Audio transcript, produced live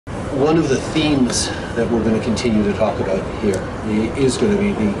One of the themes that we're going to continue to talk about here is going to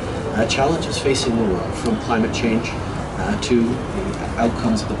be the challenges facing the world, from climate change to the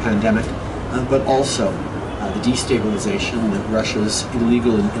outcomes of the pandemic, but also the destabilization that Russia's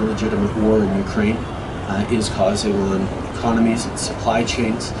illegal and illegitimate war in Ukraine is causing on economies and supply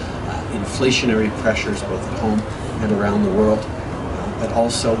chains, inflationary pressures both at home and around the world, but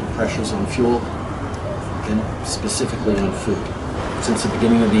also pressures on fuel and specifically on food. Since the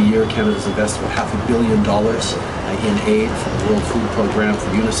beginning of the year, Canada's invested $500 million in aid for the World Food Programme,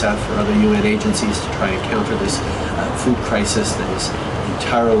 for UNICEF, for other UN agencies to try and counter this food crisis that is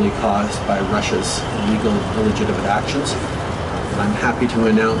entirely caused by Russia's illegal and illegitimate actions. I'm happy to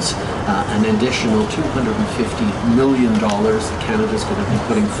announce an additional $250 million that Canada is going to be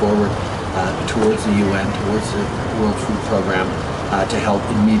putting forward towards the UN, towards the World Food Programme, to help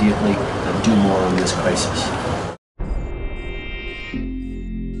immediately do more on this crisis.